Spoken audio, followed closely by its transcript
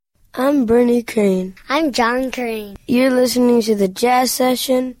I'm Bernie Crane. I'm John Crane. You're listening to the Jazz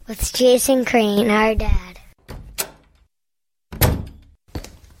Session with Jason Crane, our dad.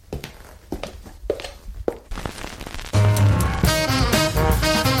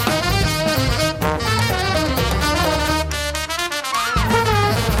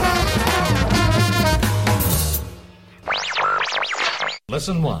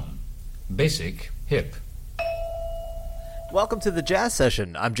 Lesson 1. Basic Hip. Welcome to the Jazz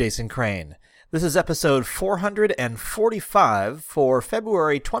Session. I'm Jason Crane. This is episode 445 for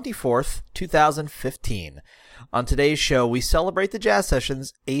February 24th, 2015. On today's show, we celebrate the Jazz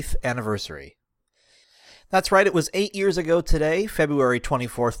Session's 8th anniversary. That's right, it was 8 years ago today, February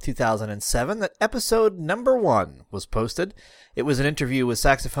 24th, 2007, that episode number 1 was posted. It was an interview with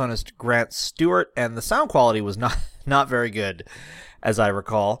saxophonist Grant Stewart, and the sound quality was not very good, as I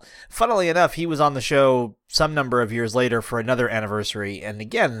recall. Funnily enough, he was on the show some number of years later for another anniversary, and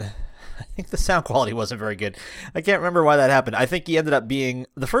again, I think the sound quality wasn't very good. I can't remember why that happened. I think he ended up being,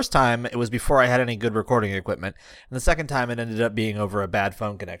 the first time it was before I had any good recording equipment, and the second time it ended up being over a bad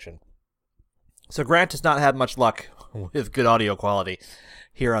phone connection. So Grant has not had much luck with good audio quality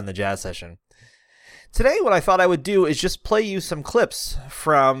here on the Jazz Session. Today, what I thought I would do is just play you some clips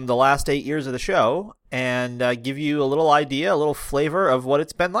from the last 8 years of the show and give you a little idea, a little flavor of what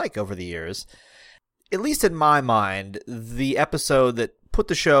it's been like over the years. At least in my mind, the episode that put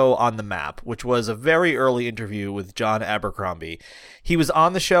the show on the map, which was a very early interview with John Abercrombie. He was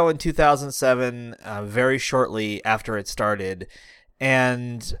on the show in 2007, very shortly after it started,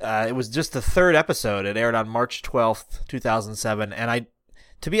 and it was just the third episode. It aired on March 12th, 2007, and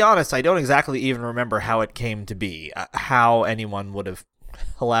to be honest, I don't exactly even remember how it came to be, how anyone would have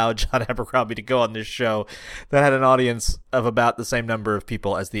allowed John Abercrombie to go on this show that had an audience of about the same number of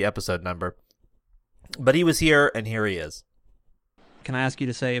people as the episode number. But he was here, and here he is. Can I ask you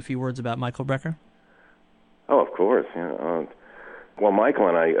to say a few words about Michael Brecker? Oh, of course. Yeah. Well, Michael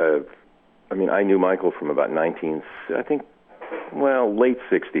and I knew Michael from about late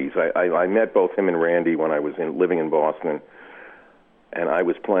 60s. I met both him and Randy when I was living in Boston, and I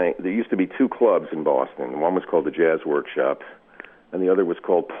was playing. There used to be two clubs in Boston. One was called the Jazz Workshop, and the other was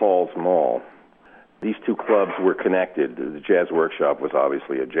called Paul's Mall. These two clubs were connected. The Jazz Workshop was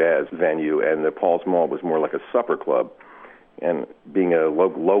obviously a jazz venue, and the Paul's Mall was more like a supper club. And being a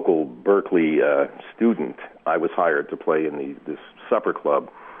local Berkeley student, I was hired to play in this supper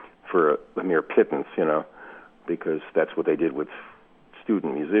club for a mere pittance, because that's what they did with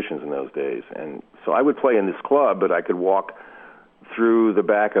student musicians in those days. And so I would play in this club, but I could walk through the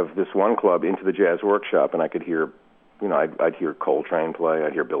back of this one club into the Jazz Workshop, and I could hear, I'd hear Coltrane play,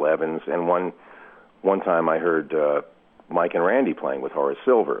 I'd hear Bill Evans, and one time I heard Mike and Randy playing with Horace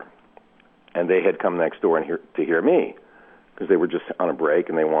Silver, and they had come next door to hear me, because they were just on a break,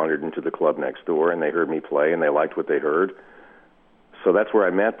 and they wandered into the club next door, and they heard me play, and they liked what they heard. So that's where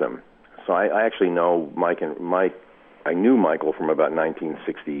I met them. So I actually know Mike. I knew Michael from about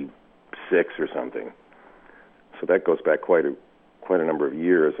 1966 or something. So that goes back quite a number of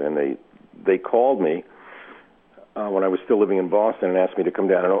years. And they called me when I was still living in Boston and asked me to come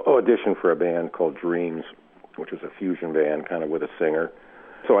down and audition for a band called Dreams, which was a fusion band, kind of with a singer.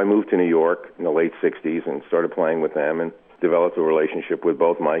 So I moved to New York in the late 60s and started playing with them and developed a relationship with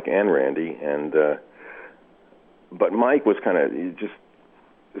both Mike and Randy. But Mike was kind of just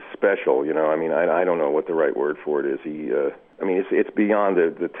special, I don't know what the right word for it is. It's beyond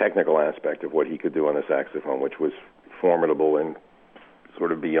the technical aspect of what he could do on the saxophone, which was formidable and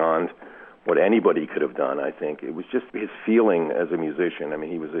sort of beyond what anybody could have done. I think it was just his feeling as a musician.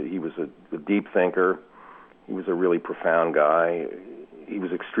 He was a deep thinker. He was a really profound guy. He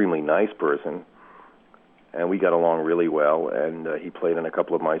was an extremely nice person, and we got along really well. And he played in a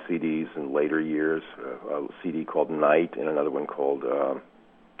couple of my CDs in later years, a CD called Night and another one called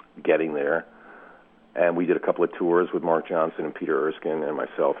Getting There. And we did a couple of tours with Mark Johnson and Peter Erskine and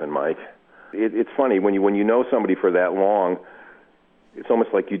myself and Mike. It's funny, when you know somebody for that long, it's almost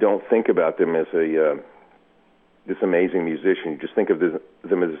like you don't think about them as this amazing musician. You just think of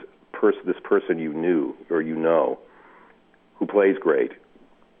them as this person you knew or who plays great.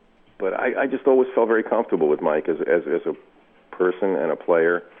 But I just always felt very comfortable with Mike as a person and a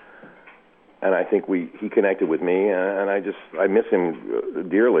player. And I think he connected with me, and I miss him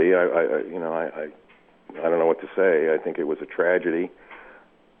dearly. I don't know what to say. I think it was a tragedy,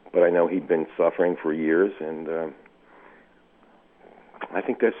 but I know he'd been suffering for years, and I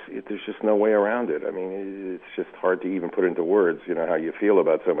think there's just no way around it. It's just hard to even put into words, how you feel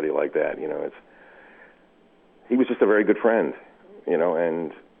about somebody like that. He was just a very good friend,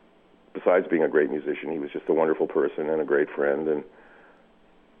 and besides being a great musician, he was just a wonderful person and a great friend, and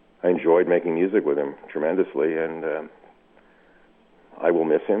I enjoyed making music with him tremendously, and I will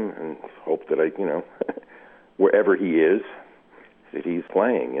miss him and hope that wherever he is, that he's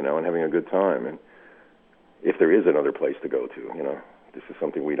playing, and having a good time. And if there is another place to go to, this is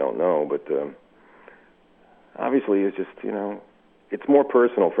something we don't know, but obviously it's just, it's more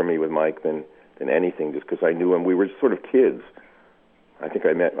personal for me with Mike than anything, just because I knew him. We were sort of kids. I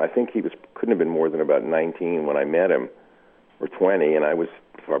think he couldn't have been more than about 19 when I met him, or 20, and I was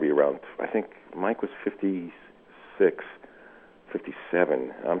probably around, I think Mike was 56,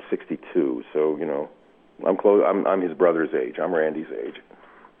 57. I'm 62, so, I'm close. I'm his brother's age. I'm Randy's age.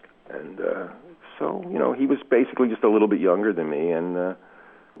 And so, he was basically just a little bit younger than me, and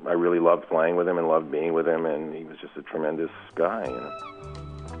I really loved playing with him and loved being with him, and he was just a tremendous guy,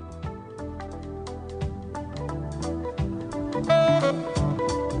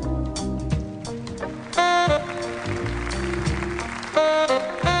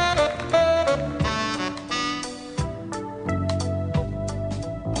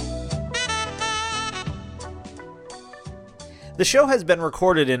 The show has been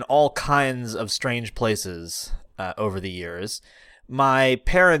recorded in all kinds of strange places over the years. My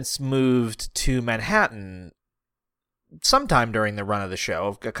parents moved to Manhattan sometime during the run of the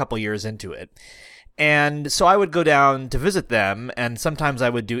show, a couple years into it. And so I would go down to visit them, and sometimes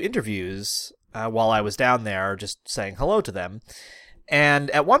I would do interviews while I was down there, just saying hello to them. And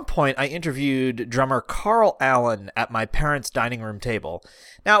at one point, I interviewed drummer Carl Allen at my parents' dining room table.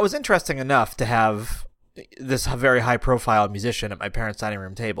 Now, it was interesting enough to have this very high-profile musician at my parents' dining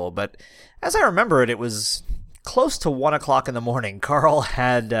room table, but as I remember it, it was close to 1 o'clock in the morning. Carl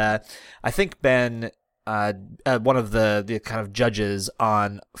had, I think, been one of the kind of judges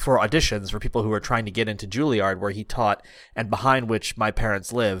for auditions for people who were trying to get into Juilliard, where he taught, and behind which my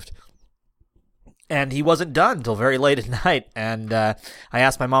parents lived. And he wasn't done until very late at night, and I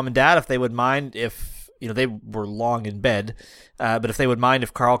asked my mom and dad if they would mind if, they were long in bed, but if they would mind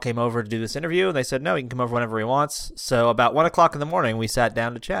if Carl came over to do this interview, and they said, no, he can come over whenever he wants. So about 1 o'clock in the morning, we sat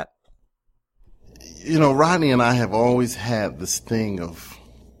down to chat. Rodney and I have always had this thing of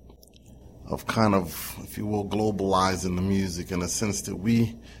kind of, if you will, globalizing the music in a sense that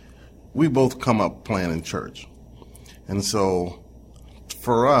we both come up playing in church. And so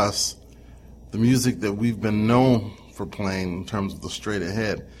for us, the music that we've been known for playing in terms of the straight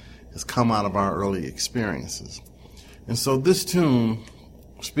ahead has come out of our early experiences. And so this tune,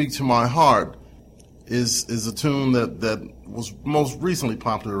 Speak to My Heart, is a tune that was most recently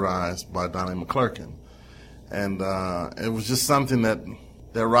popularized by Donnie McClurkin. And it was just something that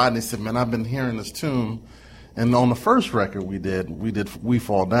Rodney said, man, I've been hearing this tune. And on the first record we did We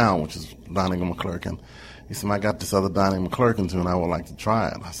Fall Down, which is Donnie McClurkin. He said, I got this other Donnie McClurkin tune, I would like to try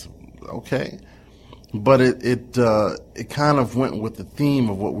it. I said, okay. But it kind of went with the theme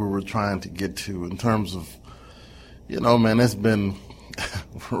of what we were trying to get to in terms of, man, it's been,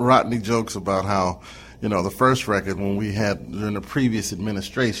 Rodney jokes about how, the first record when we had during the previous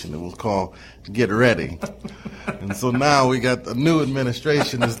administration, it was called Get Ready. And so now we got a new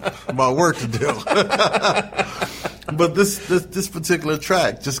administration that's about work to do. But this particular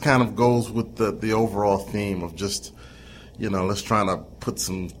track just kind of goes with the overall theme of just, let's try to put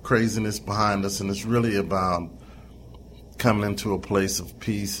some craziness behind us, and it's really about coming into a place of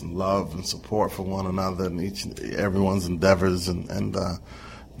peace and love and support for one another and everyone's endeavors.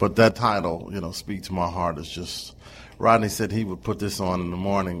 But that title, Speak to My Heart, is just, Rodney said he would put this on in the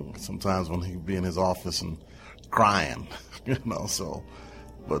morning sometimes when he'd be in his office and crying, so.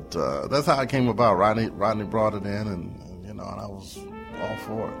 But that's how it came about. Rodney brought it in, and I was all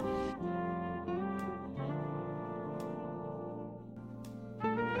for it.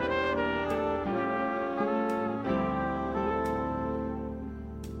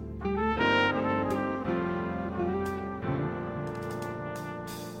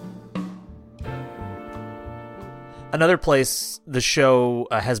 Another place the show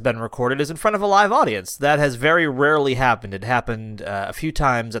has been recorded is in front of a live audience. That has very rarely happened. It happened a few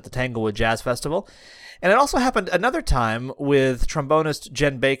times at the Tanglewood Jazz Festival. And it also happened another time with trombonist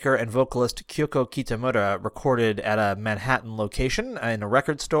Jen Baker and vocalist Kyoko Kitamura, recorded at a Manhattan location in a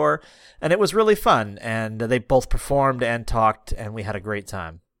record store. And it was really fun. And they both performed and talked, and we had a great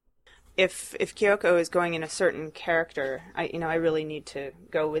time. If Kyoko is going in a certain character, I really need to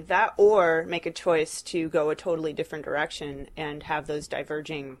go with that, or make a choice to go a totally different direction and have those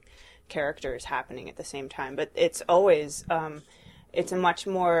diverging characters happening at the same time. But it's always, it's a much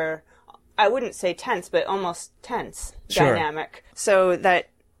more, I wouldn't say tense, but almost tense dynamic. So that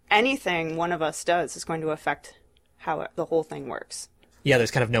anything one of us does is going to affect how the whole thing works. Yeah, there's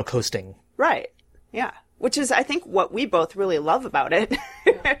kind of no coasting. Right. Yeah. which is, I think, what we both really love about it.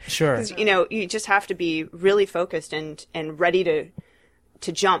 Sure. 'Cause, you just have to be really focused and ready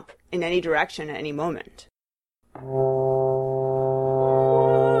to jump in any direction at any moment.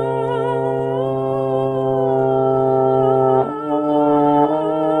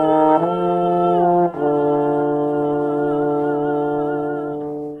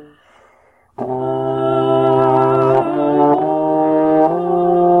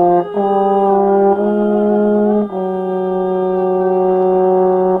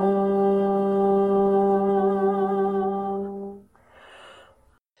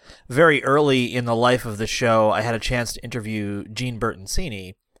 Very early in the life of the show, I had a chance to interview Gene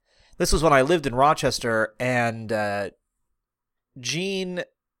Bertoncini. This was when I lived in Rochester, and Gene,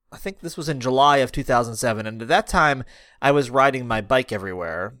 I think this was in July of 2007, and at that time, I was riding my bike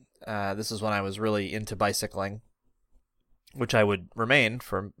everywhere. This is when I was really into bicycling, which I would remain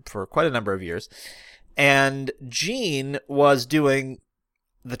for quite a number of years. And Gene was doing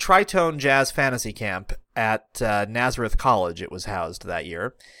the Tritone Jazz Fantasy Camp at Nazareth College. It was housed that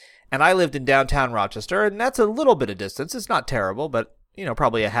year. And I lived in downtown Rochester, and that's a little bit of distance. It's not terrible, but,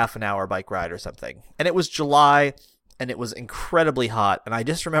 probably a half an hour bike ride or something. And it was July, and it was incredibly hot. And I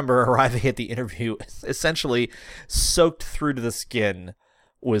just remember arriving at the interview essentially soaked through to the skin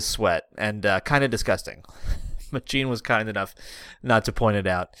with sweat, and kind of disgusting. But Gene was kind enough not to point it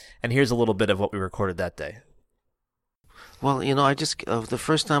out. And here's a little bit of what we recorded that day. Well, I just the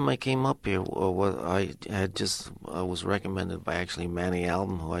first time I came up here, I was recommended by actually Manny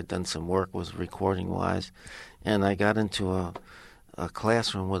Alden, who I'd done some work with recording wise, and I got into a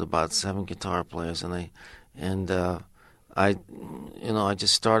classroom with about 7 guitar players, and I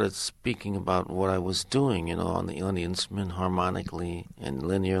just started speaking about what I was doing, on the instrument harmonically and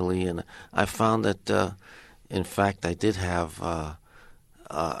linearly, and I found that in fact I did have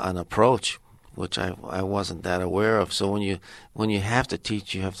an approach which I wasn't that aware of. So when you have to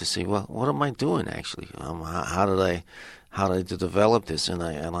teach, you have to say, well, what am I doing actually? How did I develop this? And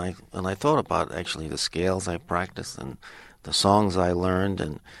I thought about actually the scales I practiced and the songs I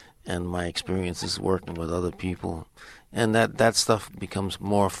learned and my experiences working with other people, and that stuff becomes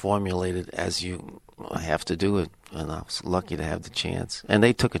more formulated as you have to do it. And I was lucky to have the chance, and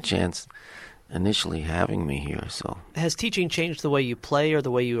they took a chance initially having me here. So has teaching changed the way you play or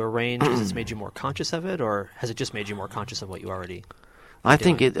the way you arrange? Has it made you more conscious of it, or has it just made you more conscious of what you already I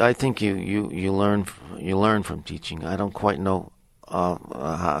think you learn from teaching. I don't quite know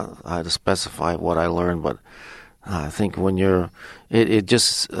how to specify what I learned, but I think when it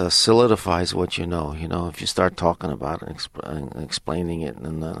just solidifies what you know. If you start talking about it and explaining it,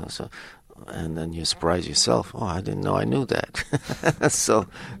 and then you surprise yourself. Oh, I didn't know I knew that. So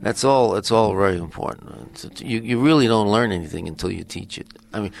it's all very important. You really don't learn anything until you teach it.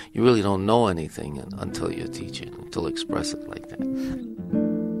 I mean, you really don't know anything until you teach it, until you express it like that.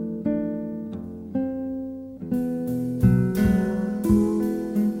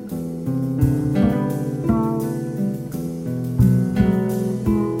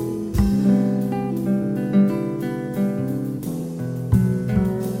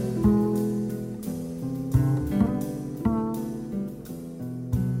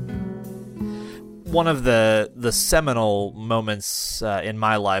 One of the seminal moments in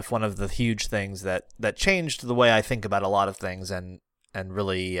my life, one of the huge things that changed the way I think about a lot of things, and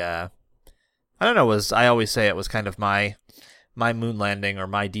really, I don't know, I always say it was kind of my moon landing or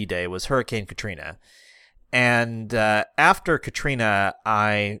my D-Day, was Hurricane Katrina. And after Katrina,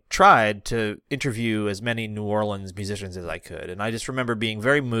 I tried to interview as many New Orleans musicians as I could, and I just remember being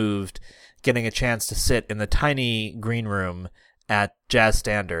very moved, getting a chance to sit in the tiny green room at Jazz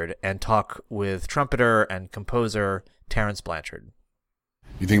Standard and talk with trumpeter and composer Terrence Blanchard.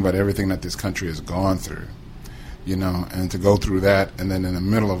 You think about everything that this country has gone through, and to go through that, and then in the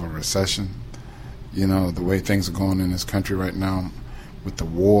middle of a recession, the way things are going in this country right now with the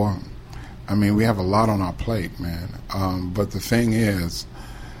war. I mean, we have a lot on our plate, man. But the thing is,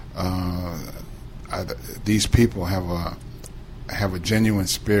 these people have a genuine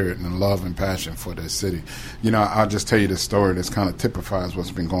spirit and love and passion for their city. I'll just tell you this story that kind of typifies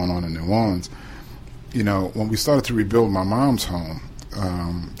what's been going on in New Orleans. When we started to rebuild my mom's home,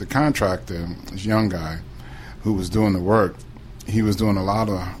 the contractor, this young guy who was doing the work, he was doing a lot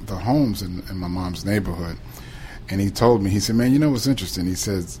of the homes in my mom's neighborhood. And he told me, he said, man, what's interesting? He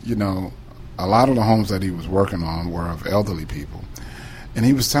says, a lot of the homes that he was working on were of elderly people. And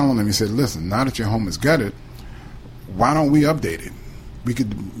he was telling them, he said, listen, now that your home is gutted, why don't we update it? We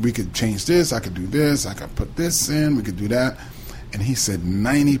could change this, I could do this, I could put this in, we could do that. And he said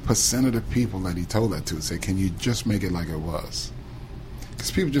 90% of the people that he told that to said, can you just make it like it was?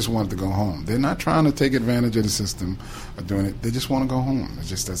 Because people just wanted to go home. They're not trying to take advantage of the system or doing it. They just want to go home. It's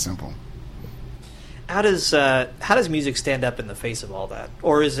just that simple. How does music stand up in the face of all that?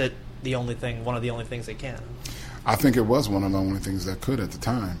 Or is it one of the only things they can? I think it was one of the only things that could at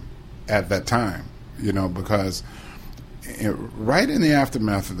that time, because right in the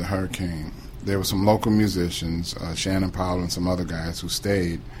aftermath of the hurricane, there were some local musicians, Shannon Powell and some other guys who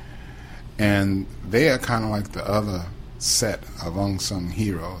stayed, and they are kind of like the other set of unsung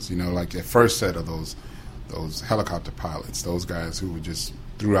heroes, like the first set of those helicopter pilots, those guys who were just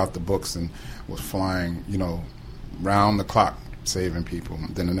threw out the books and was flying, round the clock saving people.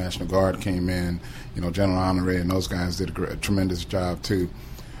 Then the National Guard came in, General Honore and those guys did a tremendous job too.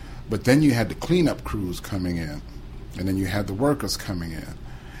 But then you had the cleanup crews coming in, and then you had the workers coming in,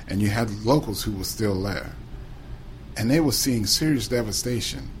 and you had locals who were still there. And they were seeing serious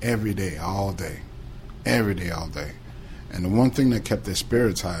devastation every day, all day. Every day, all day. And the one thing that kept their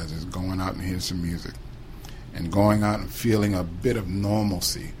spirits high is going out and hearing some music and going out and feeling a bit of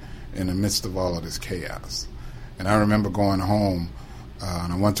normalcy in the midst of all of this chaos. And I remember going home,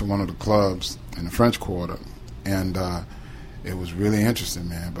 and I went to one of the clubs in the French Quarter, and it was really interesting,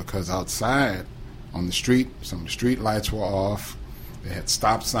 man, because outside on the street, some of the street lights were off. They had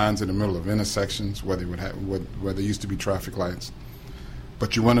stop signs in the middle of intersections where there used to be traffic lights.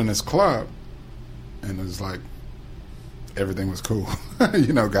 But you went in this club, and it was like everything was cool.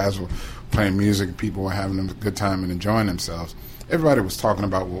 Guys were playing music, people were having a good time and enjoying themselves. Everybody was talking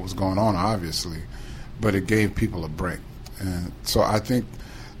about what was going on, obviously, but it gave people a break. And so I think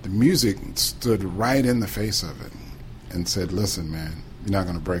the music stood right in the face of it and said, listen, man, you're not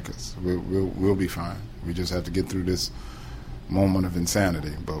going to break us. We'll be fine. We just have to get through this moment of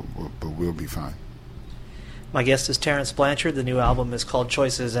insanity, but we'll be fine. My guest is Terrence Blanchard. The new album is called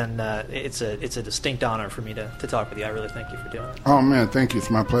Choices, and it's a distinct honor for me to talk with you. I really thank you for doing it. Oh, man, thank you. It's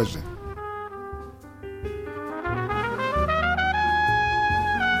my pleasure.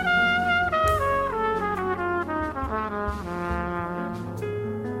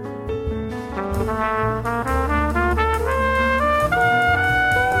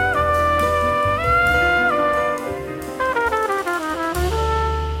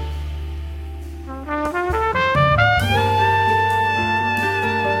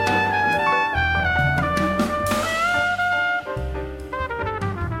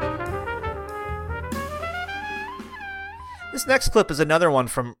 This next clip is another one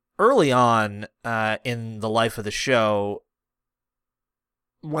from early on in the life of the show.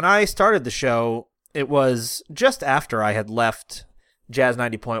 When I started the show, it was just after I had left Jazz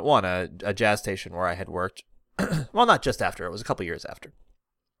 90.1, a jazz station where I had worked. Well, not just after. It was a couple years after.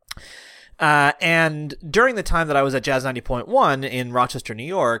 And during the time that I was at Jazz 90.1 in Rochester, New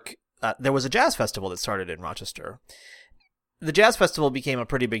York, there was a jazz festival that started in Rochester. The jazz festival became a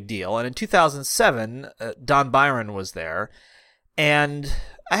pretty big deal, and in 2007, Don Byron was there, and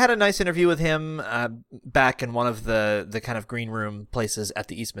I had a nice interview with him back in one of the kind of green room places at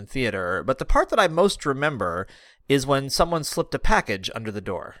the Eastman Theater, but the part that I most remember is when someone slipped a package under the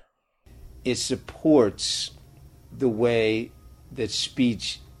door. It supports the way that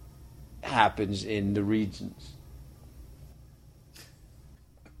speech happens in the regions.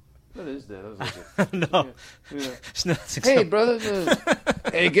 What is that? No. Yeah. Hey, brother.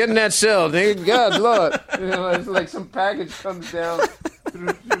 Hey, get in that cell, nigga. God, Lord. It's like some package comes down through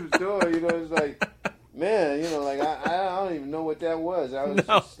the door. It's like, man, I don't even know what that was. I was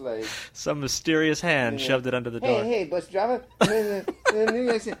just like... Some mysterious hand shoved it under the door. Hey, bus driver. Hey,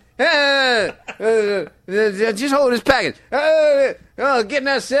 just hold this package. Oh, get in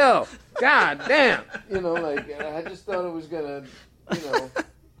that cell. God damn. I just thought it was going to,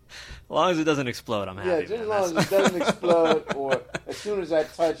 As long as it doesn't explode, I'm happy. Yeah, just as long as it doesn't explode, or as soon as I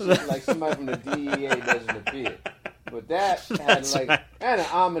touch it, like somebody from the DEA doesn't appear. But that had had an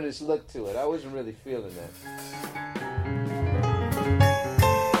ominous look to it. I wasn't really feeling that.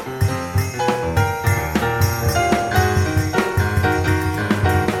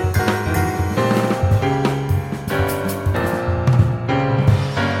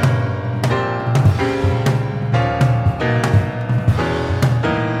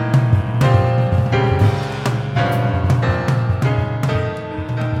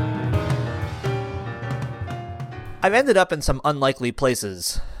 I've ended up in some unlikely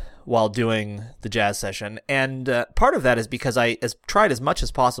places while doing the jazz session, and part of that is because I tried as much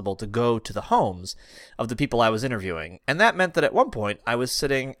as possible to go to the homes of the people I was interviewing, and that meant that at one point I was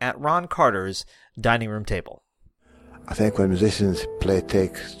sitting at Ron Carter's dining room table. I think when musicians play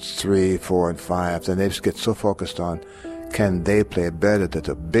takes 3, 4, and 5, then they just get so focused on can they play better that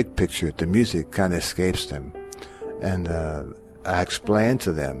the big picture, the music, kind of escapes them. And I explained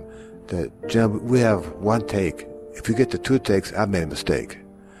to them that, Jim, we have one take. If you get to 2 takes, I've made a mistake.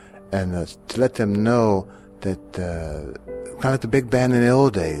 And to let them know that, kind of like the big band in the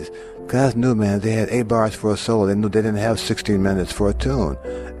old days, guys knew, man, they had 8 bars for a solo. They knew they didn't have 16 minutes for a tune.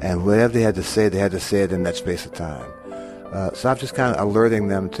 And whatever they had to say it in that space of time. So I'm just kind of alerting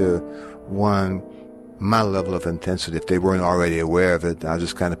them to, one, my level of intensity. If they weren't already aware of it, I was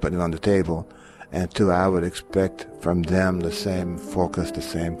just kind of putting it on the table. And 2, I would expect from them the same focus, the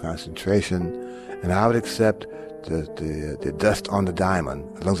same concentration. And I would accept the dust on the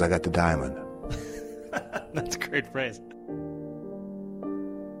diamond, as long as I got the diamond. That's a great phrase.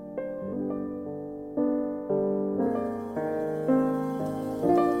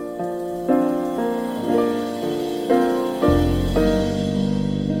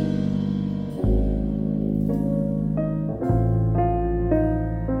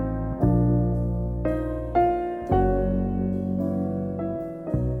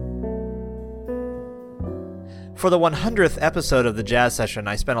 For the 100th episode of the Jazz Session,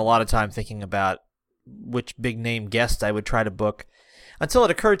 I spent a lot of time thinking about which big-name guest I would try to book, until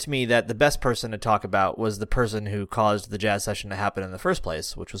it occurred to me that the best person to talk about was the person who caused the Jazz Session to happen in the first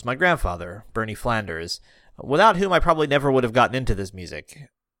place, which was my grandfather, Bernie Flanders, without whom I probably never would have gotten into this music.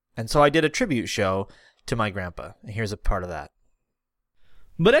 And so I did a tribute show to my grandpa, and here's a part of that.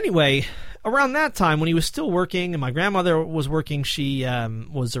 But anyway, around that time, when he was still working and my grandmother was working, she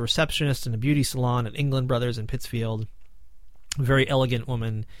was a receptionist in a beauty salon at England Brothers in Pittsfield. A very elegant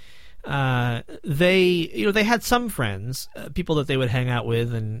woman. They had some friends, people that they would hang out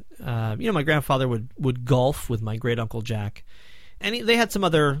with, and my grandfather would golf with my great uncle Jack, and they had some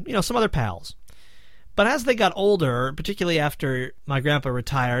other pals. But as they got older, particularly after my grandpa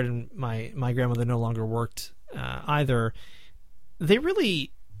retired and my grandmother no longer worked either,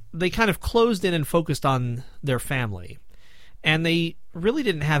 they kind of closed in and focused on their family. And they really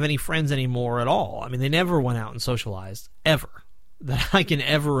didn't have any friends anymore at all. I mean, they never went out and socialized, ever, that I can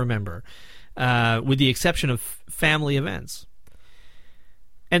ever remember, with the exception of family events.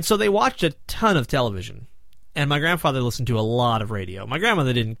 And so they watched a ton of television. And my grandfather listened to a lot of radio. My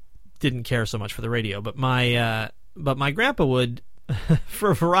grandmother didn't care so much for the radio, but my grandpa would,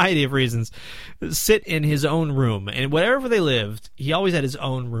 for a variety of reasons, sit in his own room. And wherever they lived, he always had his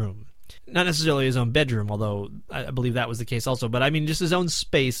own room. Not necessarily his own bedroom, although I believe that was the case also. But I mean, just his own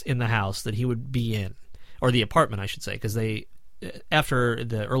space in the house that he would be in. Or the apartment, I should say, because after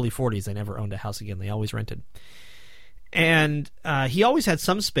the early 40s, they never owned a house again. They always rented. And he always had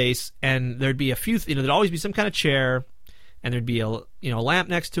some space, and there'd be a few, there'd always be some kind of chair, and there'd be a lamp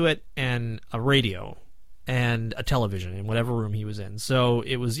next to it, and a radio, and a television in whatever room he was in. So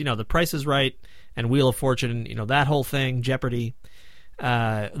it was, The Price is Right and Wheel of Fortune, that whole thing, Jeopardy.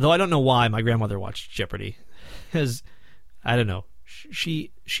 Though I don't know why my grandmother watched Jeopardy, because I don't know,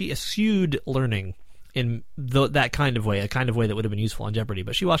 she eschewed learning in that kind of way, a kind of way that would have been useful on Jeopardy,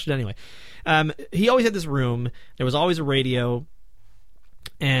 but she watched it anyway. He always had this room. There was always a radio,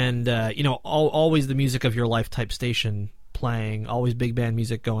 and always the music of your life type station playing, always big band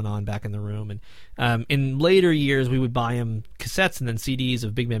music going on back in the room. And in later years, we would buy him cassettes and then CDs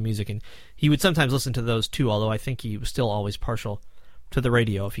of big band music, and he would sometimes listen to those too. Although I think he was still always partial to the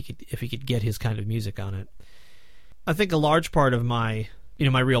radio if he could get his kind of music on it. I think a large part of my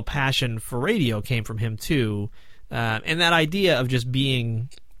my real passion for radio came from him too, and that idea of just being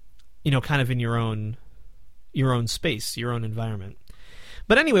kind of in your own space, your own environment.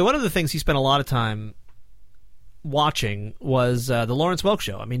 But anyway, one of the things he spent a lot of time watching was the Lawrence Welk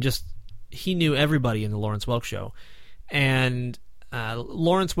Show. I mean, just he knew everybody in the Lawrence Welk Show, and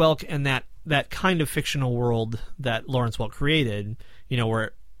Lawrence Welk and that kind of fictional world that Lawrence Welk created,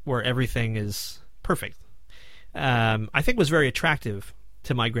 where everything is perfect, I think was very attractive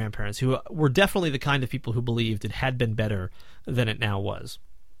to my grandparents, who were definitely the kind of people who believed it had been better than it now was.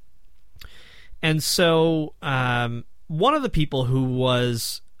 And so one of the people who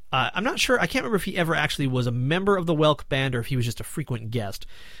was, I'm not sure, I can't remember if he ever actually was a member of the Welk Band or if he was just a frequent guest,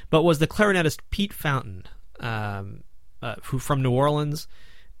 but was the clarinetist Pete Fountain, who from New Orleans.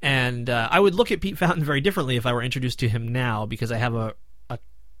 And I would look at Pete Fountain very differently if I were introduced to him now, because I have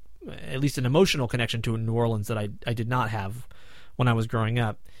at least an emotional connection to New Orleans that I did not have when I was growing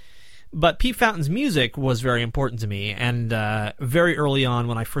up. But Pete Fountain's music was very important to me, and very early on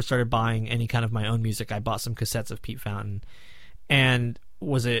when I first started buying any kind of my own music, I bought some cassettes of Pete Fountain and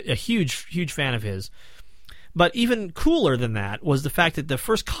was a huge, huge fan of his. But even cooler than that was the fact that the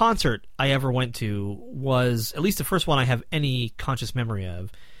first concert I ever went to was, at least the first one I have any conscious memory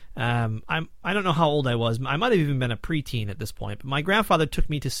of. I don't know how old I was. I might have even been a preteen at this point. But my grandfather took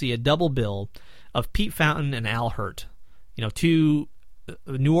me to see a double bill of Pete Fountain and Al Hirt two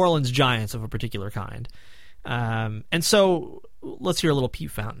New Orleans giants of a particular kind. And so let's hear a little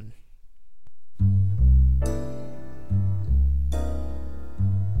Pete Fountain.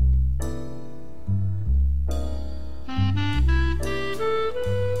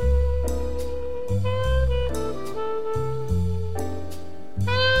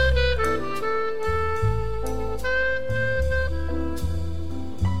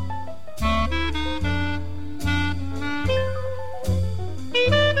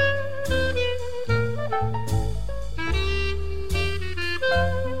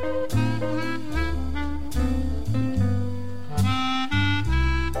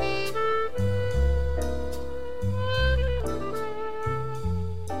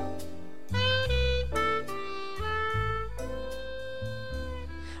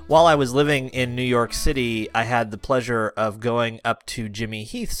 While I was living in New York City, I had the pleasure of going up to Jimmy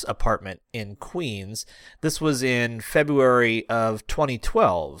Heath's apartment in Queens. This was in February of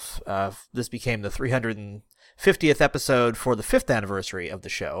 2012. This became the 350th episode for the 5th anniversary of the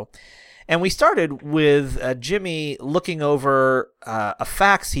show. And we started with Jimmy looking over a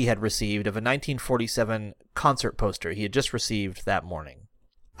fax he had received of a 1947 concert poster he had just received that morning.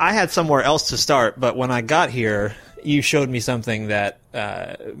 I had somewhere else to start, but when I got here, you showed me something that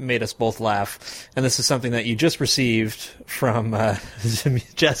made us both laugh. And this is something that you just received from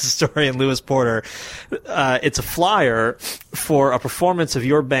jazz historian Lewis Porter. It's a flyer for a performance of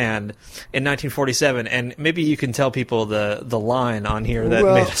your band in 1947. And maybe you can tell people the line on here that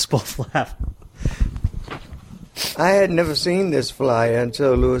made us both laugh. I had never seen this flyer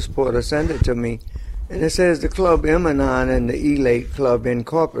until Lewis Porter sent it to me. And it says the Club Emanon and the Elate Club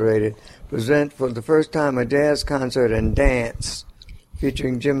Incorporated present for the first time a jazz concert and dance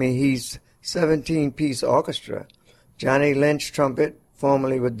featuring Jimmy Heath's 17-piece orchestra, Johnny Lynch trumpet,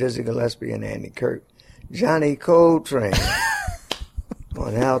 formerly with Dizzy Gillespie and Andy Kirk, Johnny Coltrane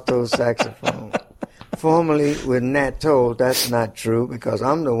on alto saxophone, formerly with Nat Toll. That's not true because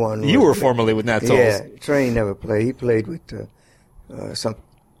I'm the one. You were formerly with Nat Toll. Yeah, Train never played. He played with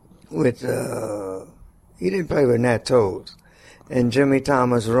he didn't play with Nat Toles. And Jimmy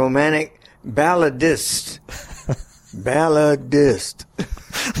Thomas, romantic balladist. Balladist.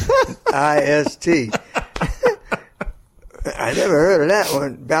 I-S-T. I never heard of that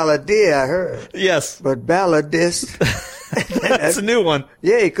one. Balladeer, I heard. Yes. But balladist. That's a new one.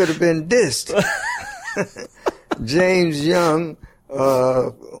 Yeah, he could have been dist. James Young,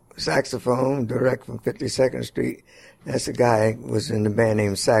 saxophone, direct from 52nd Street. That's the guy who was in the band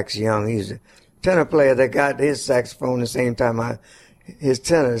named Sax Young. He's a tenor player that got his saxophone the same time his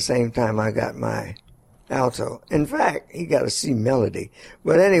tenor the same time I got my alto. In fact, he got a C melody.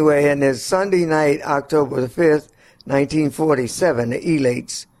 But anyway, and there's Sunday night, October the 5th, 1947, the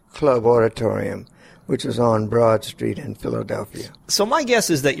Elates Club Auditorium, which was on Broad Street in Philadelphia. So my guess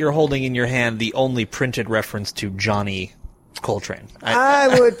is that you're holding in your hand the only printed reference to Johnny Coltrane.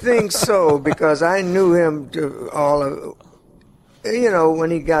 I would think so, because I knew him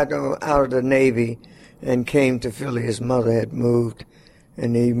when he got out of the Navy and came to Philly. His mother had moved,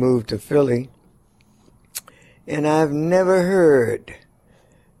 and he moved to Philly. And I've never heard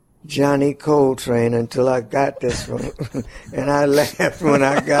Johnny Coltrane until I got this one. And I laughed when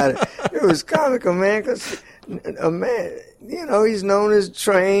I got it. It was comical, man, because a man, he's known as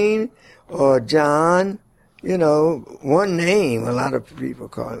Train or John. One name, a lot of people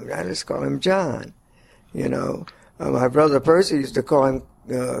call him. I just call him John. My brother Percy used to call him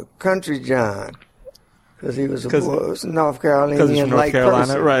Country John because he was a North Carolinian like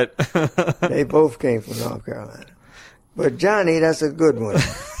Percy. Right. They both came from North Carolina. But Johnny, that's a good one.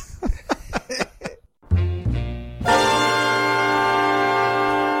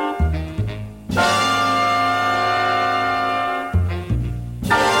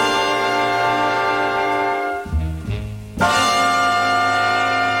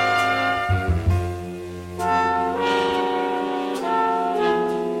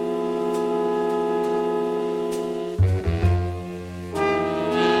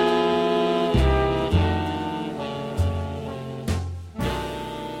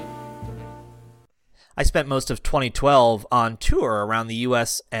 I spent most of 2012 on tour around the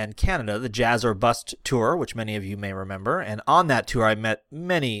U.S. and Canada, the Jazz or Bust tour, which many of you may remember. And on that tour, I met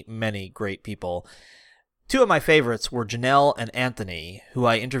many, many great people. Two of my favorites were Janelle and Anthony, who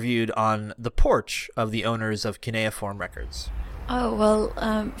I interviewed on the porch of the owners of Cuneiform Records. Oh,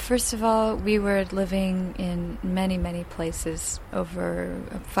 well, first of all, we were living in many, many places over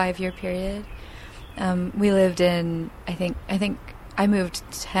a 5-year period. We lived in, I think I moved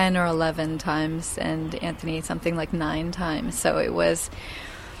 10 or 11 times, and Anthony something like 9 times. So it was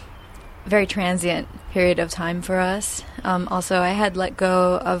very transient period of time for us. Also, I had let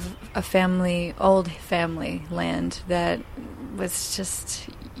go of a old family land that was just,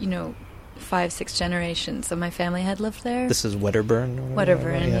 5-6 generations of my family had lived there. This is Wedderburn?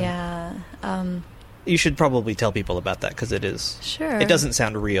 Wedderburn, yeah. You should probably tell people about that, because it is... Sure. It doesn't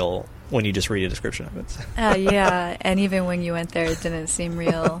sound real when you just read a description of it. Yeah, and even when you went there, it didn't seem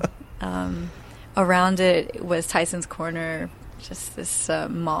real. Around it was Tyson's Corner, just this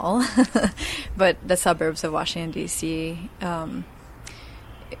mall, but the suburbs of Washington, D.C.,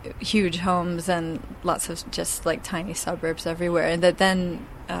 huge homes and lots of just like tiny suburbs everywhere. And then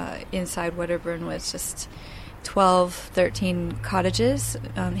inside Wedderburn was just 12, 13 cottages,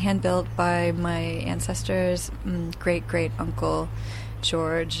 hand-built by my ancestors, great-great-uncle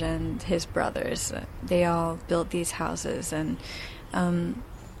George and his brothers. They all built these houses, and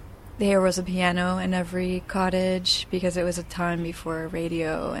there was a piano in every cottage because it was a time before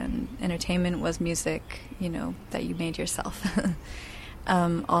radio and entertainment was music, that you made yourself.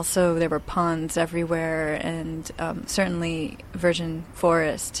 Also, there were ponds everywhere, and certainly virgin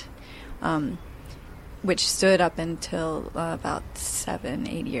forest, which stood up until about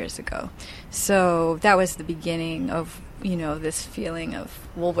 7-8 years ago. So that was the beginning of, this feeling of,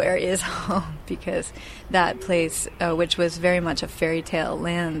 well, where is home? Because that place, which was very much a fairy tale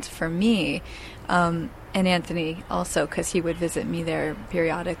land for me, and Anthony also, because he would visit me there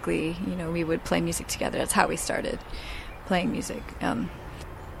periodically, we would play music together. That's how we started playing music.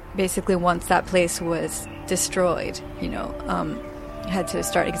 Basically, once that place was destroyed, had to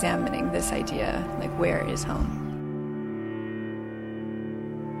start examining this idea, like, where is home?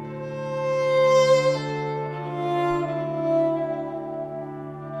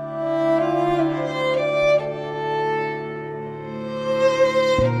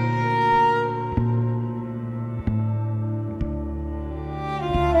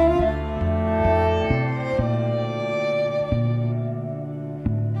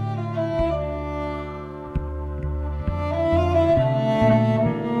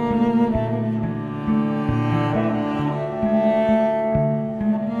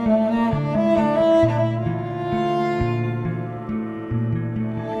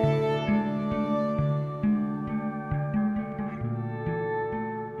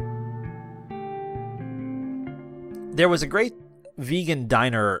 There was a great vegan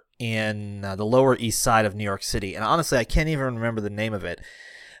diner in the Lower East Side of New York City, and honestly, I can't even remember the name of it.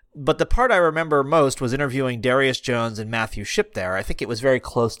 But the part I remember most was interviewing Darius Jones and Matthew Shipp there. I think it was very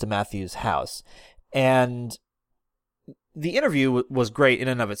close to Matthew's house. And the interview was great in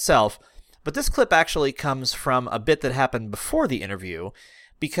and of itself, but this clip actually comes from a bit that happened before the interview,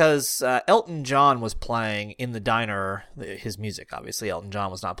 because Elton John was playing in the diner, his music, obviously. Elton John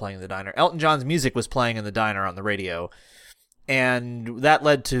was not playing in the diner. Elton John's music was playing in the diner on the radio, and that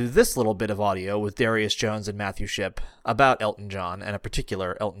led to this little bit of audio with Darius Jones and Matthew Shipp about Elton John and a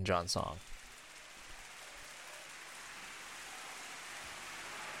particular Elton John song.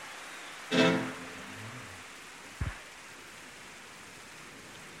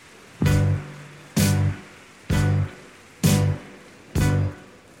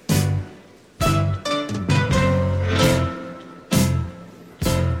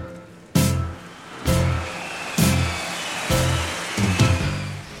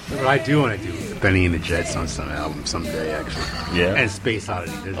 What I do want to do is Benny and the Jets on some album someday, actually. Yeah. And Space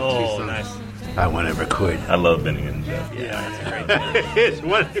Oddity. There's two songs nice. I want to record. I love Benny and the Jets. Yeah, that's a great song. It's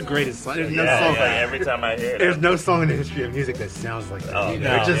one of the greatest songs. There's no song. Like every time I hear it. There's no song in the history of music that sounds like that. Oh, either.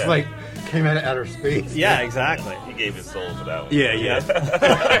 no, It just like came out of outer space. Yeah, exactly. He gave his soul for that one. Yeah.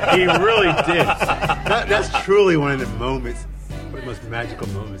 He really did. That's truly one of the moments, one of the most magical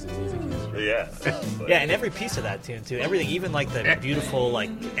moments in music history. Yeah. Yeah, and every piece of that tune, too. Everything, even like the beautiful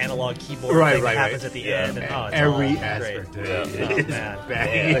like analog keyboard thing that happens at the end. And, it's every all aspect great. of it is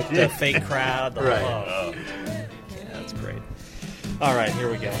bang. Like the fake crowd. The Right. Yeah, that's great. All right,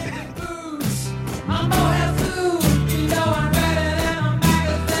 here we go.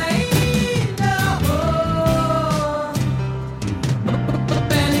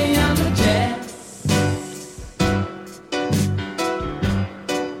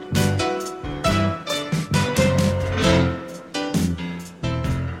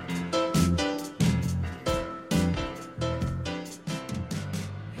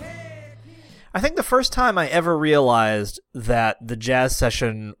 I think the first time I ever realized that the jazz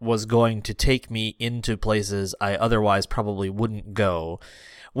session was going to take me into places I otherwise probably wouldn't go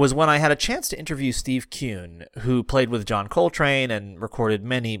was when I had a chance to interview Steve Kuhn, who played with John Coltrane and recorded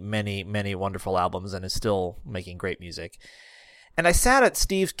many, many, many wonderful albums and is still making great music. And I sat at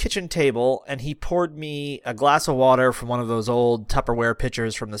Steve's kitchen table, and he poured me a glass of water from one of those old Tupperware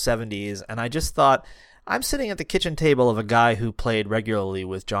pitchers from the 70s, and I just thought, I'm sitting at the kitchen table of a guy who played regularly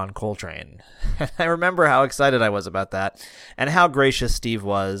with John Coltrane. I remember how excited I was about that, and how gracious Steve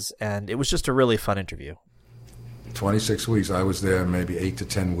was, and it was just a really fun interview. 26 weeks. I was there maybe 8 to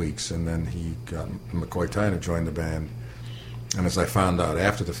 10 weeks, and then he got McCoy Tyner joined the band. And as I found out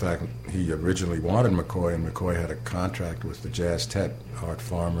after the fact, he originally wanted McCoy, and McCoy had a contract with the Jazz Tet, Art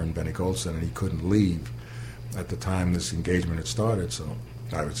Farmer and Benny Golson, and he couldn't leave at the time this engagement had started, so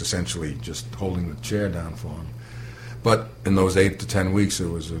I was essentially just holding the chair down for him. But in those 8 to 10 weeks, it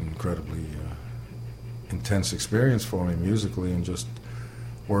was an incredibly intense experience for me musically, and just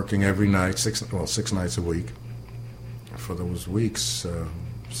working every night, 6 nights a week for those weeks.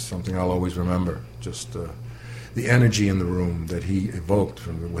 Something I'll always remember, just the energy in the room that he evoked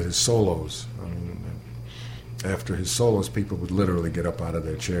with his solos. I mean, after his solos, people would literally get up out of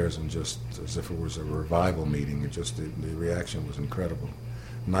their chairs and just, as if it was a revival meeting, the reaction was incredible.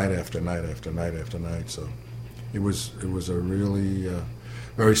 Night after night after night after night. So it was a really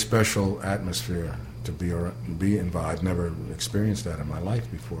very special atmosphere to be involved. I'd never experienced that in my life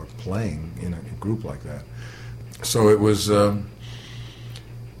before, playing in a group like that. So it was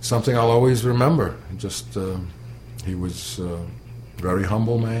something I'll always remember. Just he was a very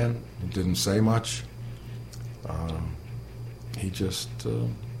humble man. He didn't say much. He just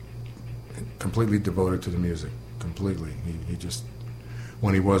completely devoted to the music. Completely. He just,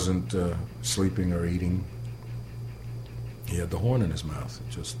 when he wasn't sleeping or eating, he had the horn in his mouth.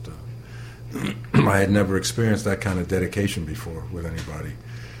 It just, I had never experienced that kind of dedication before with anybody.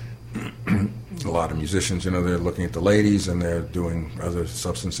 A lot of musicians, they're looking at the ladies and they're doing other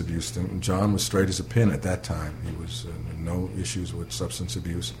substance abuse things. John was straight as a pin at that time. He was no issues with substance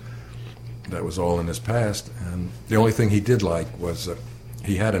abuse. That was all in his past. And the only thing he did like was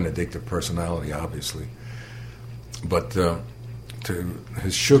he had an addictive personality, obviously. But to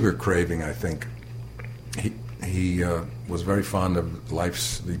his sugar craving, I think, he was very fond of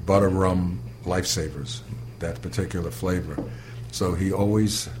the butter rum Lifesavers, that particular flavor. So he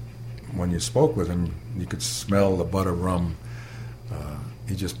always, when you spoke with him, you could smell the butter rum.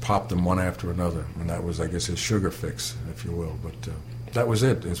 He just popped them one after another, and that was, I guess, his sugar fix, if you will. But that was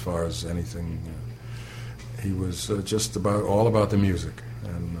it as far as anything. He was just all about the music,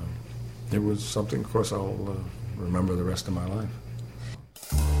 and it was something, of course, I'll remember the rest of my life.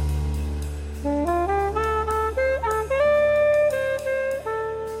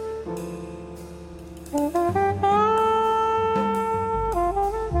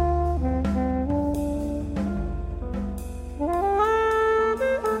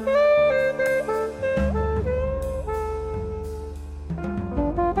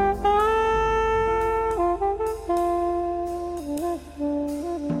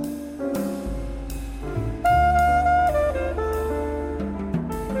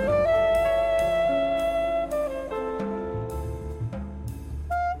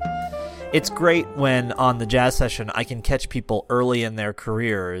 It's great when on the jazz session I can catch people early in their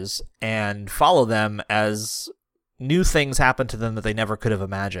careers and follow them as new things happen to them that they never could have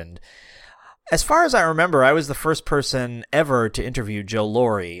imagined. As far as I remember, I was the first person ever to interview Joe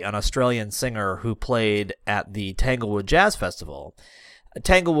Laurie, an Australian singer who played at the Tanglewood Jazz Festival.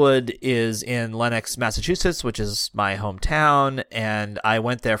 Tanglewood is in Lenox, Massachusetts, which is my hometown, and I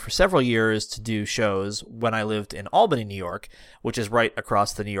went there for several years to do shows when I lived in Albany, New York, which is right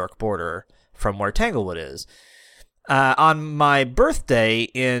across the New York border from where Tanglewood is. On my birthday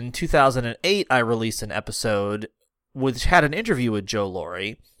in 2008, I released an episode which had an interview with Joe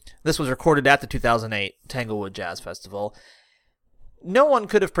Laurie. This was recorded at the 2008 Tanglewood Jazz Festival. No one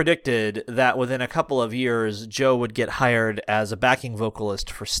could have predicted that within a couple of years, Joe would get hired as a backing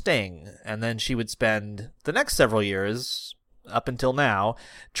vocalist for Sting, and then she would spend the next several years, up until now,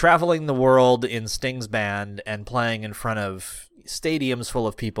 traveling the world in Sting's band and playing in front of stadiums full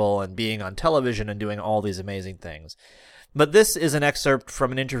of people and being on television and doing all these amazing things. But this is an excerpt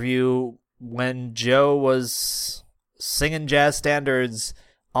from an interview when Joe was singing jazz standards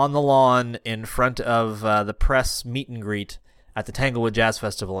on the lawn in front of the press meet and greet at the Tanglewood Jazz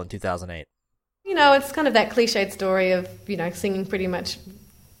Festival in 2008. It's kind of that cliched story of, singing pretty much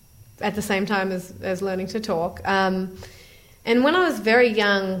at the same time as learning to talk. And when I was very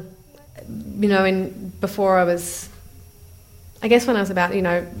young, when I was about,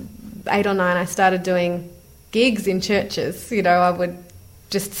 8 or 9, I started doing gigs in churches. I would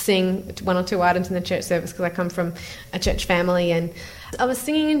just sing 1 or 2 items in the church service because I come from a church family. And I was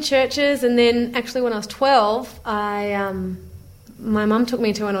singing in churches, and then actually when I was 12, my mum took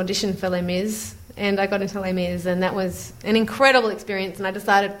me to an audition for Les Mis, and I got into Les Mis, and that was an incredible experience, and I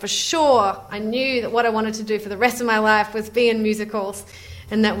decided for sure, I knew that what I wanted to do for the rest of my life was be in musicals,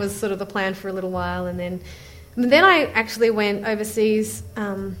 and that was sort of the plan for a little while. And then I actually went overseas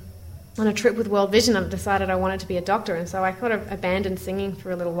on a trip with World Vision, and decided I wanted to be a doctor, and so I kind of abandoned singing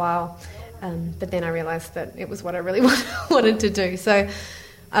for a little while, but then I realised that it was what I really wanted to do. So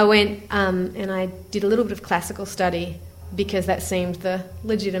I went and I did a little bit of classical study, because that seemed the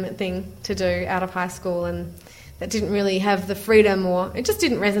legitimate thing to do out of high school, and that didn't really have the freedom, or it just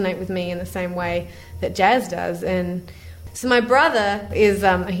didn't resonate with me in the same way that jazz does. And so my brother is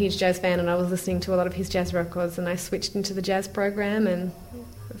a huge jazz fan, and I was listening to a lot of his jazz records, and I switched into the jazz program, and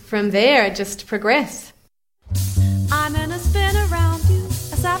from there it just progressed. I'm in a spin around you,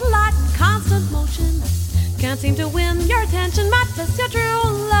 a satellite in constant motion. Can't seem to win your attention, matchless your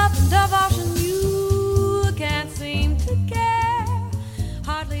true love and devotion. You can't seem to care,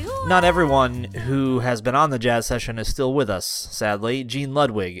 hardly who. Not everyone who has been on the jazz session is still with us, sadly. Gene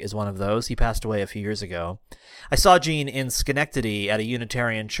Ludwig is one of those. He passed away a few years ago. I saw Gene in Schenectady at a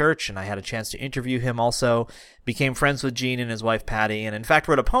Unitarian church, and I had a chance to interview him also. Became friends with Gene and his wife Patty, and in fact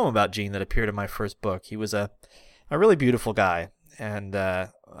wrote a poem about Gene that appeared in my first book. He was a really beautiful guy, and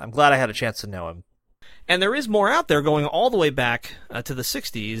I'm glad I had a chance to know him. And there is more out there, going all the way back to the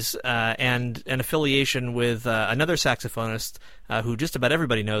 60s, and an affiliation with another saxophonist who just about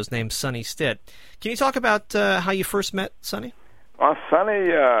everybody knows, named Sonny Stitt. Can you talk about how you first met Sonny? Well, Sonny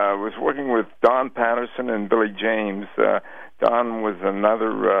was working with Don Patterson and Billy James. Don was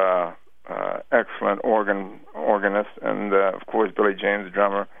another excellent organist, and of course Billy James, the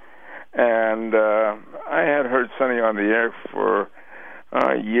drummer. And I had heard Sonny on the air for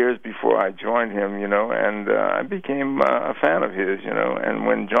years before I joined him, and I became a fan of his, And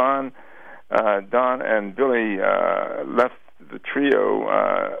when Don and Billy left the trio,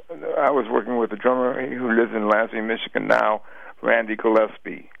 I was working with a drummer who lives in Lansing, Michigan now, Randy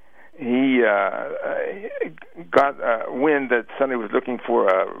Gillespie. He got wind that Sonny was looking for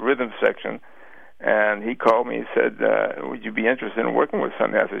a rhythm section, and he called me and said, would you be interested in working with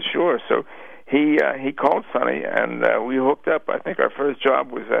Sonny? I said, sure. So he called Sonny, and we hooked up. I think our first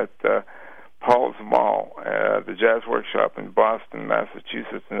job was at Paul's Mall, the Jazz Workshop in Boston,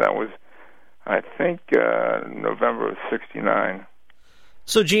 Massachusetts, and that was, I think, November of '69.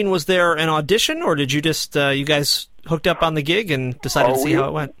 So, Gene, was there an audition, or did you just you guys hooked up on the gig and decided to see how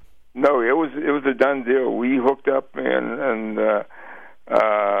it went? No, it was a done deal. We hooked up, and the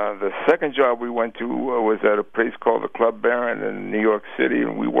second job we went to was at a place called the Club Baron in New York City,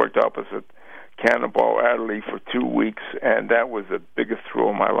 and we worked opposite Cannonball Adderley for 2 weeks, and that was the biggest thrill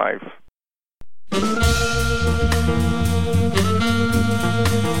of my life.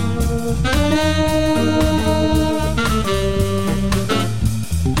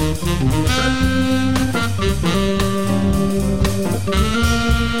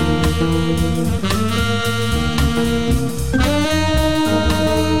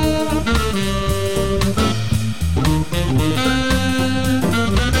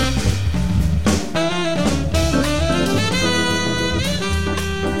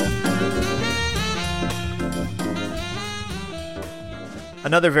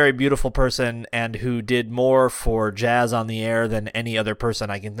 Another very beautiful person, and who did more for jazz on the air than any other person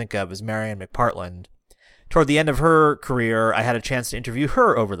I can think of, is Marianne McPartland. Toward the end of her career, I had a chance to interview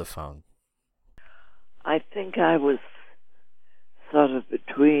her over the phone. I think I was sort of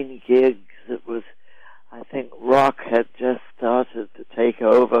between gigs. I think rock had just started to take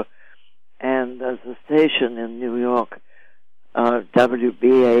over, and there's a station in New York,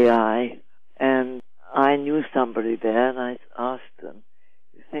 WBAI, and I knew somebody there, and I asked them,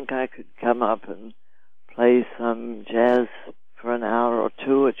 you think I could come up and play some jazz for an hour or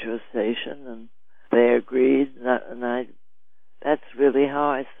two at your station? And they agreed, and that's really how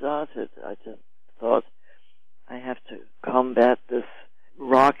I started. I just thought I have to combat this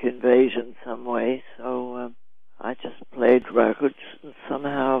rock invasion some way, so I just played records and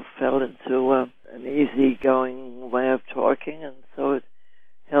somehow fell into an easygoing way of talking, and so it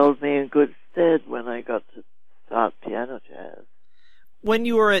held me in good stead when I got to start piano jazz. When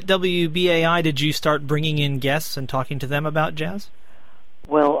you were at WBAI, did you start bringing in guests and talking to them about jazz?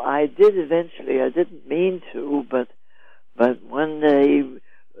 Well, I did eventually. I didn't mean to, but one day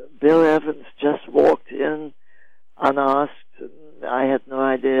Bill Evans just walked in unasked, and I had no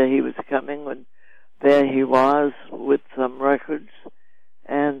idea he was coming, and there he was with some records,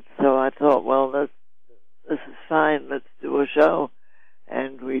 and so I thought, well, this is fine, let's do a show,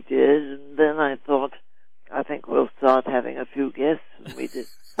 and we did, and then I thought, I think we'll start having a few guests, and we did.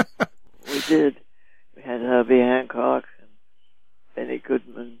 We had Herbie Hancock and Benny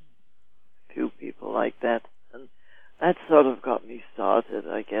Goodman, a few people.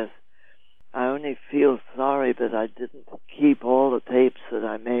 guess I only feel sorry that I didn't keep all the tapes that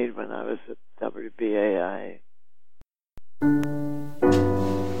I made when I was at WBAI.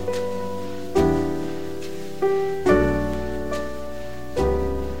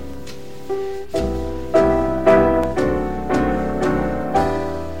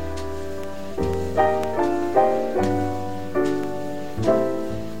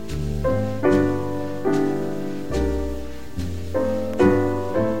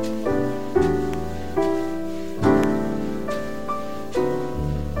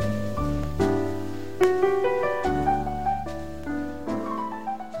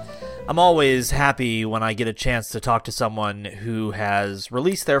 I'm always happy when I get a chance to talk to someone who has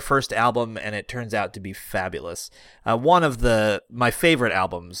released their first album and it turns out to be fabulous. One of my favorite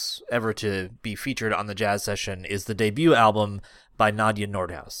albums ever to be featured on the Jazz Session is the debut album by Nadia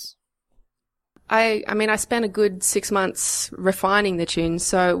Nordhaus. I mean, I spent a good 6 months refining the tunes.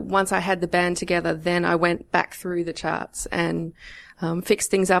 So once I had the band together, then I went back through the charts and fixed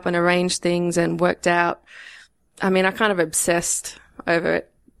things up and arranged things and worked out. I mean, I kind of obsessed over it.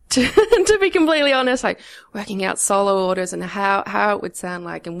 To be completely honest, like working out solo orders and how it would sound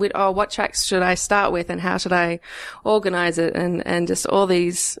like, and what tracks should I start with and how should I organize it, and just all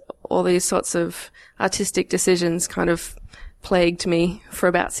these sorts of artistic decisions kind of plagued me for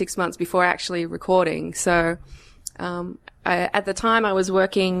about 6 months before actually recording. So, at the time I was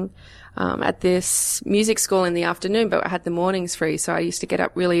working, at this music school in the afternoon, but I had the mornings free. So I used to get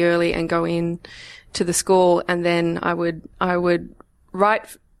up really early and go in to the school, and then I would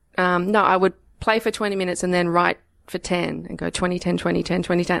write, I would play for 20 minutes and then write for 10 and go 20, 10, 20, 10,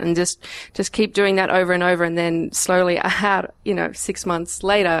 20, 10, and just keep doing that over and over. And then slowly I had, 6 months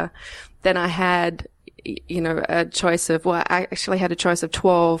later, then I had, a choice of, I actually had a choice of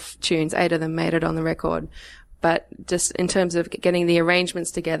 12 tunes. 8 of them made it on the record. But just in terms of getting the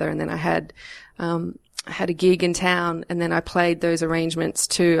arrangements together, and then I had a gig in town, and then I played those arrangements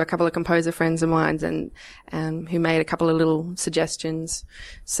to a couple of composer friends of mine and who made a couple of little suggestions.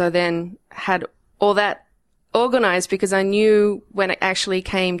 So then had all that organized, because I knew when it actually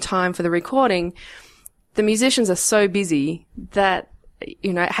came time for the recording, the musicians are so busy that,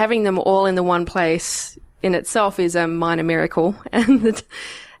 having them all in the one place in itself is a minor miracle.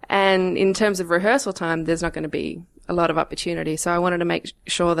 And in terms of rehearsal time, there's not going to be a lot of opportunity. So I wanted to make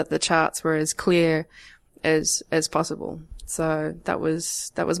sure that the charts were as clear as possible. So that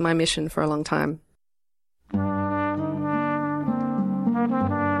was my mission for a long time.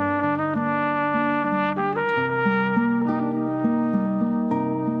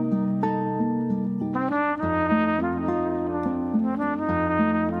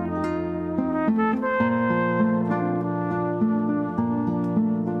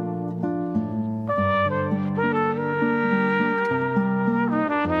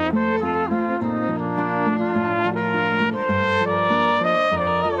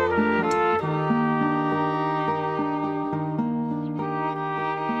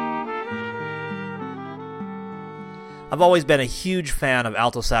 I've always been a huge fan of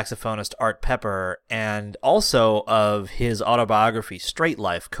alto saxophonist Art Pepper, and also of his autobiography, Straight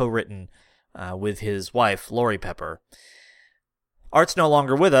Life, co-written with his wife, Lori Pepper. Art's no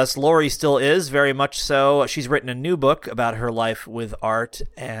longer with us. Lori still is, very much so. She's written a new book about her life with Art,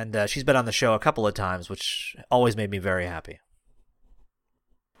 and she's been on the show a couple of times, which always made me very happy.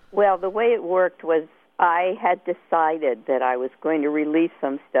 Well, the way it worked was I had decided that I was going to release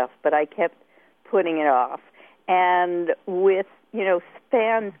some stuff, but I kept putting it off. And with,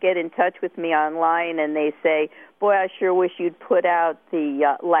 fans get in touch with me online and they say, boy, I sure wish you'd put out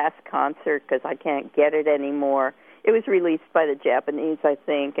the last concert because I can't get it anymore. It was released by the Japanese, I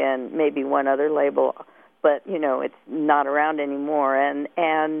think, and maybe one other label, but, it's not around anymore. And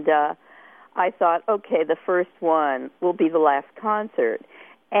I thought, okay, the first one will be the last concert.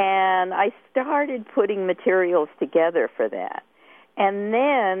 And I started putting materials together for that. And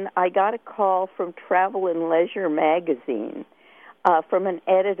then I got a call from Travel and Leisure magazine from an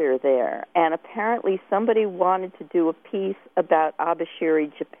editor there, and apparently somebody wanted to do a piece about Abashiri,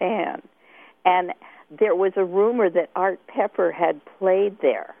 Japan. And there was a rumor that Art Pepper had played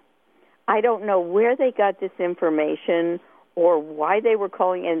there. I don't know where they got this information or why they were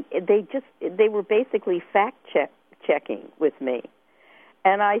calling, and they were basically fact-checking with me.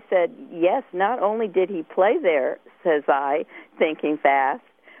 And I said, yes, not only did he play there, says I, thinking fast,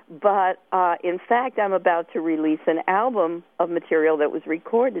 but in fact I'm about to release an album of material that was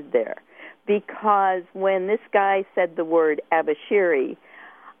recorded there. Because when this guy said the word Abashiri,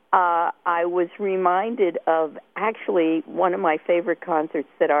 I was reminded of actually one of my favorite concerts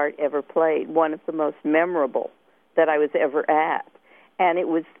that Art ever played, one of the most memorable that I was ever at. And it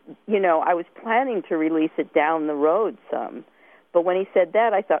was, I was planning to release it down the road some. But when he said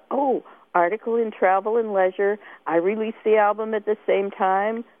that, I thought, article in Travel and Leisure, I released the album at the same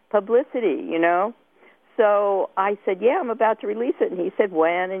time, publicity, So I said, yeah, I'm about to release it. And he said,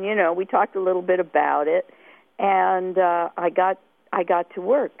 when? And, we talked a little bit about it. And I got to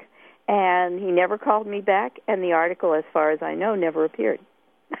work. And he never called me back, and the article, as far as I know, never appeared.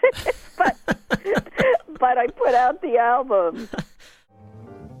 but I put out the album.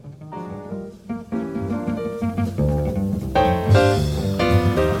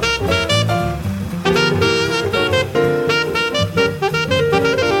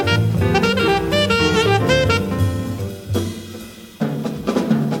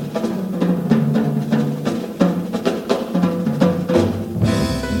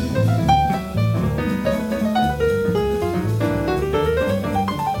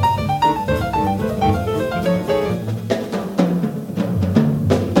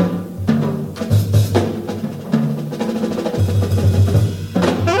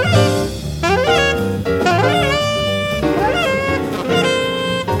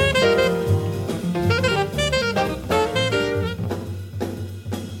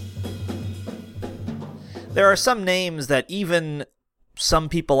 There are some names that even some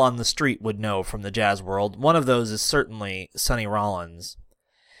people on the street would know from the jazz world. One of those is certainly Sonny Rollins.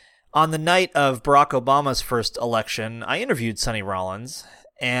 On the night of Barack Obama's first election, I interviewed Sonny Rollins,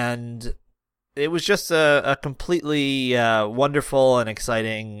 and it was just a completely wonderful and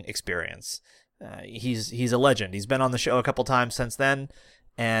exciting experience. He's a legend. He's been on the show a couple times since then,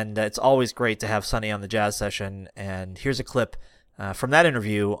 and it's always great to have Sonny on the Jazz Session. And here's a clip from that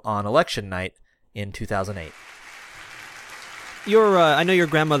interview on election night in 2008. I know your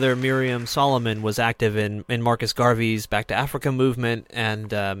grandmother Miriam Solomon was active in Marcus Garvey's Back to Africa movement,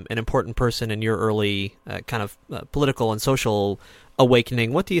 and an important person in your early kind of political and social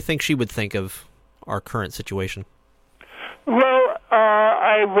awakening. What do you think she would think of our current situation? Well,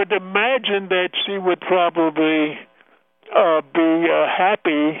 I would imagine that she would probably be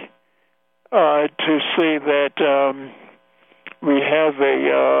happy to see that we have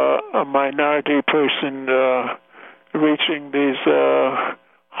a minority person reaching these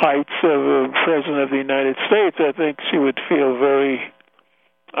heights of a president of the United States. I think she would feel very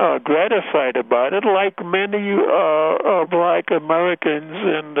gratified about it, like many Black Americans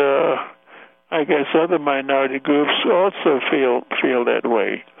and I guess other minority groups also feel that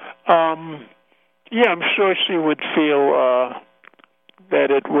way. Yeah, I'm sure she would feel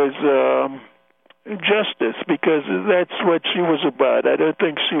that it was justice, because that's what she was about. I don't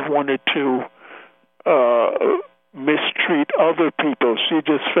think she wanted to mistreat other people. She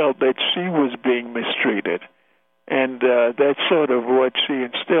just felt that she was being mistreated, and that's sort of what she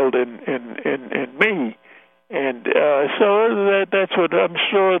instilled in me. And so that's what I'm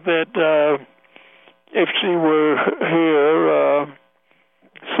sure that if she were here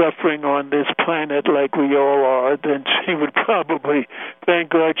suffering on this planet like we all are, then she would probably thank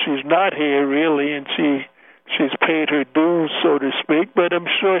God she's not here, really, and she's paid her dues, so to speak. But I'm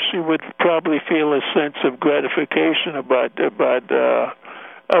sure she would probably feel a sense of gratification about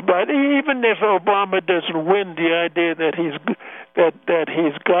even if Obama doesn't win, the idea that he's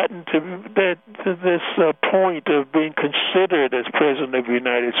gotten to this point of being considered as president of the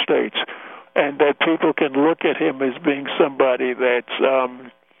United States, and that people can look at him as being somebody that's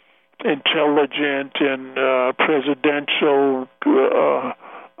intelligent and presidential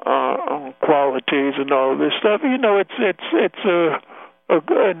qualities and all this stuff. It's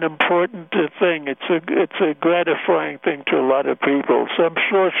an important thing. It's a gratifying thing to a lot of people. So I'm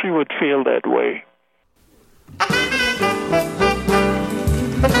sure she would feel that way.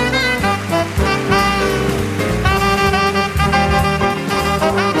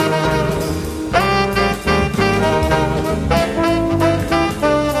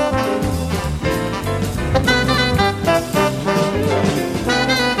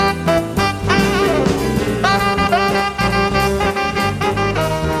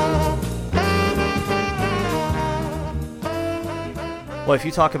 Well, if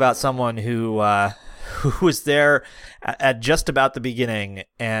you talk about someone who was there at just about the beginning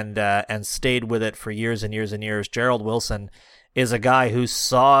and stayed with it for years and years and years, Gerald Wilson is a guy who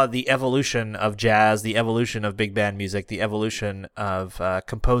saw the evolution of jazz, the evolution of big band music, the evolution of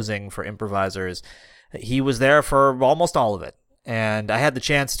composing for improvisers. He was there for almost all of it. And I had the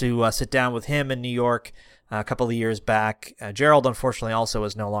chance to sit down with him in New York a couple of years back. Gerald, unfortunately, also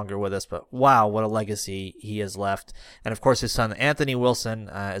is no longer with us, but wow, what a legacy he has left. And of course, his son, Anthony Wilson,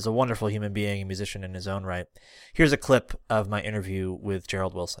 is a wonderful human being, a musician in his own right. Here's a clip of my interview with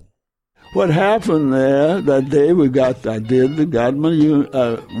Gerald Wilson. What happened there that day? Got my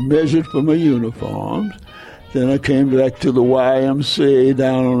measured for my uniforms. Then I came back to the YMCA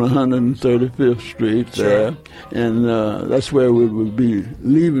down on 135th Street there, and that's where we would be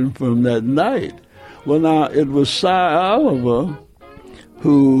leaving from that night. Well, now it was Cy Oliver,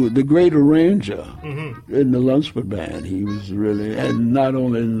 who the great arranger in the Lunsford Band. He was really, and not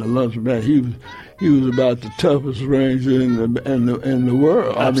only in the Lunsford Band, he was about the toughest arranger in the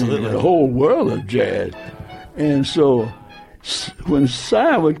world. Absolutely. I mean, the whole world of jazz. And so when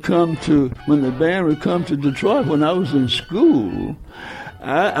the band would come to Detroit when I was in school,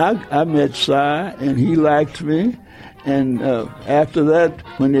 I met Cy and he liked me. And after that,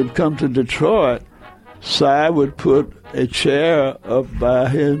 when they'd come to Detroit, Cy would put a chair up by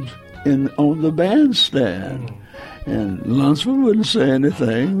him on the bandstand. And Lunsford wouldn't say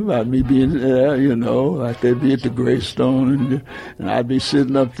anything about me being there, like they'd be at the Greystone, and I'd be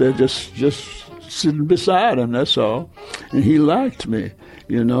sitting up there just sitting beside him, that's all. And he liked me,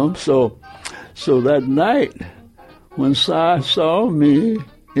 So that night, when Cy saw me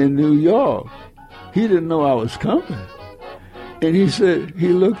in New York, he didn't know I was coming. And he said, he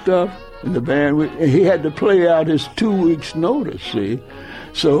looked up, and the band, and he had to play out his 2 weeks' notice, see?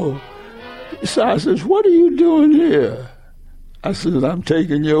 So Cy says, "What are you doing here?" I said, "I'm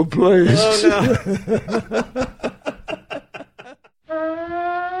taking your place." Oh, no.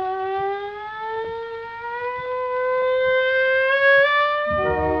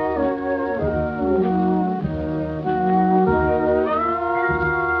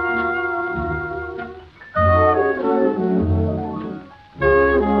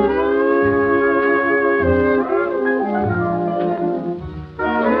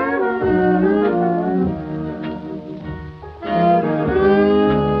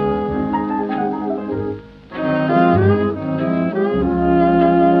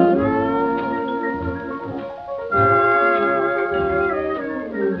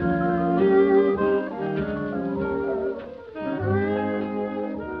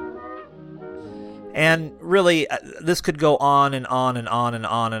 And really, this could go on and on and on and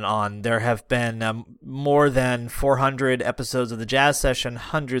on and on. There have been more than 400 episodes of the Jazz Session,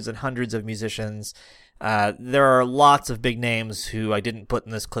 hundreds and hundreds of musicians. There are lots of big names who I didn't put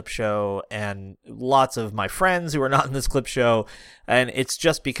in this clip show, and lots of my friends who are not in this clip show. And it's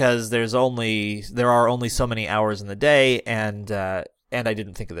just because there are only so many hours in the day, and I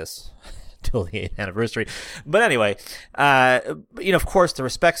didn't think of this till the 8th anniversary. But anyway, of course, the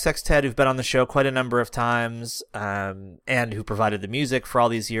Respect Sextet, who've been on the show quite a number of times, and who provided the music for all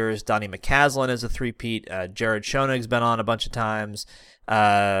these years. Donnie McCaslin is a three-peat. Jared Schoenig's been on a bunch of times.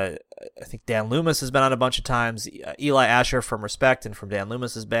 I think Dan Loomis has been on a bunch of times. Eli Asher from Respect and from Dan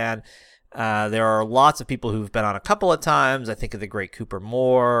Loomis's band. There are lots of people who've been on a couple of times. I think of the great Cooper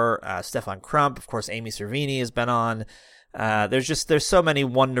Moore, Stefan Crump, of course, Amy Cervini has been on. There's so many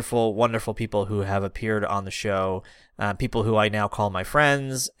wonderful, wonderful people who have appeared on the show, people who I now call my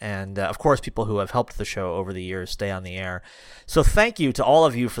friends, and of course people who have helped the show over the years stay on the air. So thank you to all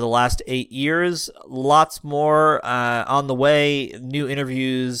of you for the last 8 years. Lots more on the way, new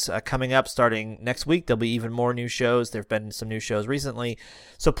interviews coming up starting next week. There'll be even more new shows. There have been some new shows recently.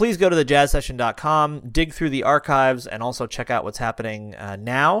 So please go to thejazzsession.com, dig through the archives, and also check out what's happening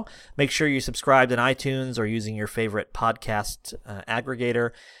now. Make sure you're subscribed in iTunes or using your favorite podcast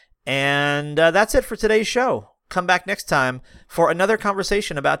aggregator. And that's it for today's show. Come back next time for another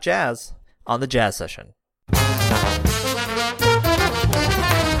conversation about jazz on the Jazz Session.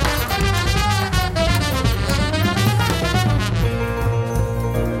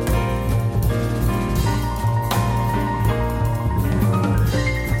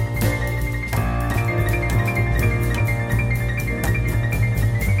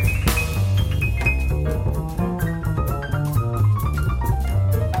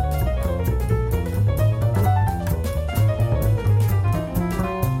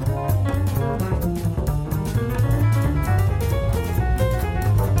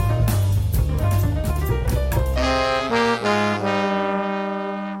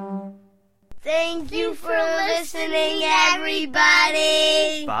 Thank you for listening,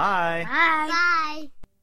 everybody. Bye.